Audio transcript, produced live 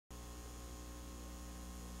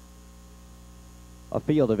A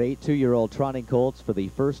field of 8 two-year-old trotting colts for the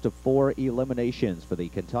first of 4 eliminations for the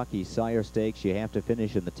Kentucky Sire Stakes. You have to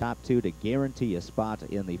finish in the top 2 to guarantee a spot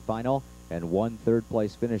in the final, and one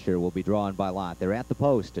third-place finisher will be drawn by lot. They're at the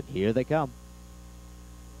post, and here they come.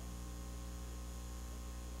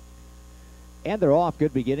 And they're off.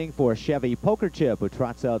 Good beginning for Chevy Poker Chip, who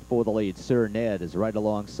trots out for the lead. Sir Ned is right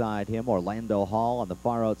alongside him. Orlando Hall on the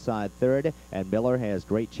far outside third. And Miller has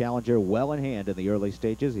Great Challenger well in hand in the early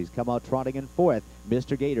stages. He's come out trotting in fourth.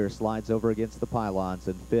 Mr. Gator slides over against the pylons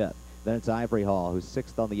in fifth. Then it's Ivory Hall, who's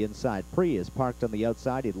sixth on the inside. Pre is parked on the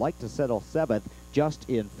outside. He'd like to settle seventh, just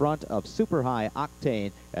in front of Super High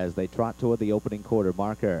Octane as they trot toward the opening quarter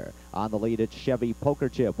marker. On the lead, it's Chevy Poker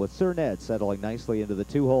Chip with Sir Ned settling nicely into the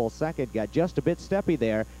 2-hole second. Got just a bit steppy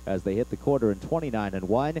there as they hit the quarter in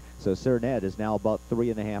 29-1. So Sir Ned is now about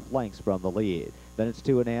 3.5 lengths from the lead. Then it's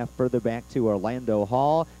 2.5 further back to Orlando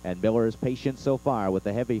Hall, and Miller is patient so far with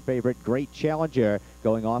the heavy favorite Great Challenger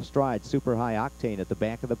going off stride. Super High Octane at the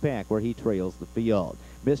back of the pack where he trails the field.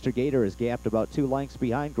 Mr. Gator is gapped about 2 lengths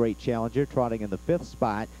behind Great Challenger, trotting in the 5th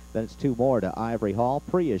spot. Then it's 2 more to Ivory Hall.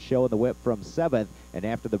 Pre is showing the whip from 7th, and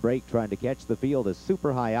after the break trying to catch the field is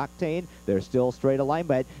Super High Octane. They're still straight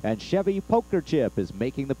alignment, and Chevy Poker Chip is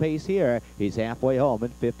making the pace here. He's halfway home in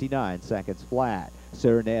 59 seconds flat.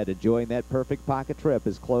 Sir Ned, enjoying that perfect pocket trip,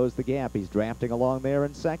 has closed the gap. He's drafting along there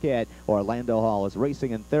in second. Orlando Hall is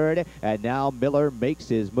racing in third, and now Miller makes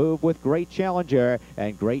his move with Great Challenger,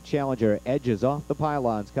 and Great Challenger edges off the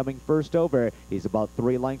pylons, coming first over. He's about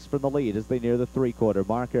 3 lengths from the lead as they near the 3-quarter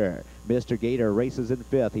marker. Mr. Gator races in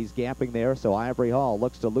 5th. He's gapping there, so Ivory Hall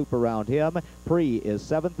looks to loop around him. Pre is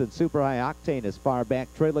 7th, and Super High Octane is far back,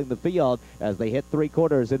 trailing the field as they hit 3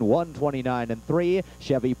 quarters in 1:29.3.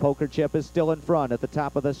 Chevy Poker Chip is still in front at the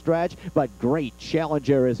top of the stretch, but Great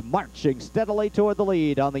Challenger is marching steadily toward the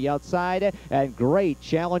lead on the outside, and Great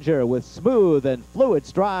Challenger with smooth and fluid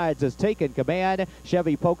strides has taken command.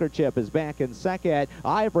 Chevy Poker Chip is back in second.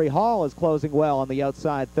 Ivory Hall is closing well on the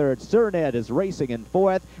outside third. Sir Ned is racing in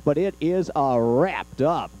fourth, but it is a wrapped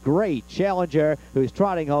up Great Challenger who's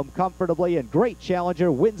trotting home comfortably, and Great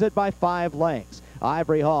Challenger wins it by 5 lengths.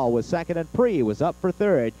 Ivory Hall was second, and Pre was up for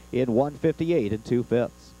third in 1:58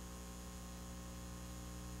 2/5.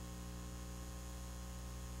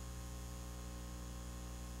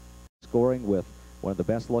 Scoring with one of the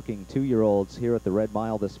best looking 2-year-olds here at the Red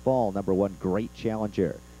Mile this fall, number 1 Great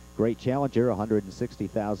Challenger. Great Challenger,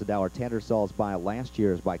 $160,000 Tattersalls by last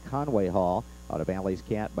year's by Conway Hall, out of Alley's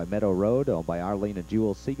Cat by Meadow Road, owned by Arlene and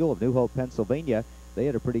Jewel Siegel of New Hope, Pennsylvania. They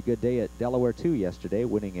had a pretty good day at Delaware 2 yesterday,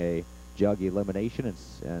 winning a jug elimination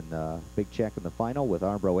and big check in the final with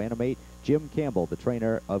Armbro Animate. Jim Campbell, the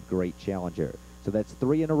trainer of Great Challenger. So that's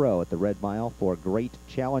 3 in a row at the Red Mile for Great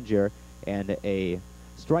Challenger, and a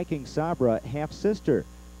striking Sabra half-sister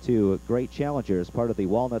to Great Challenger as part of the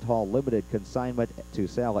Walnut Hall Limited consignment to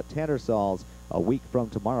sell at Tattersalls a week from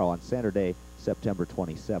tomorrow on Saturday, September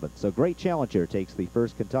 27th. So Great Challenger takes the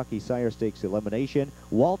first Kentucky Sire Stakes elimination.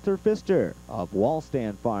 Walter Pfister of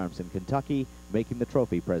Wallstand Farms in Kentucky making the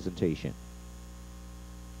trophy presentation.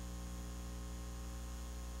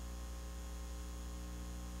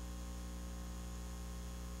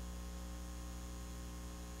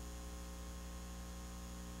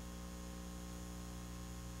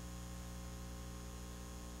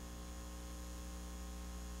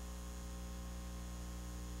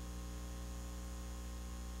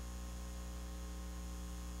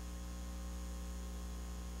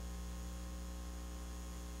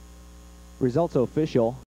 Results official.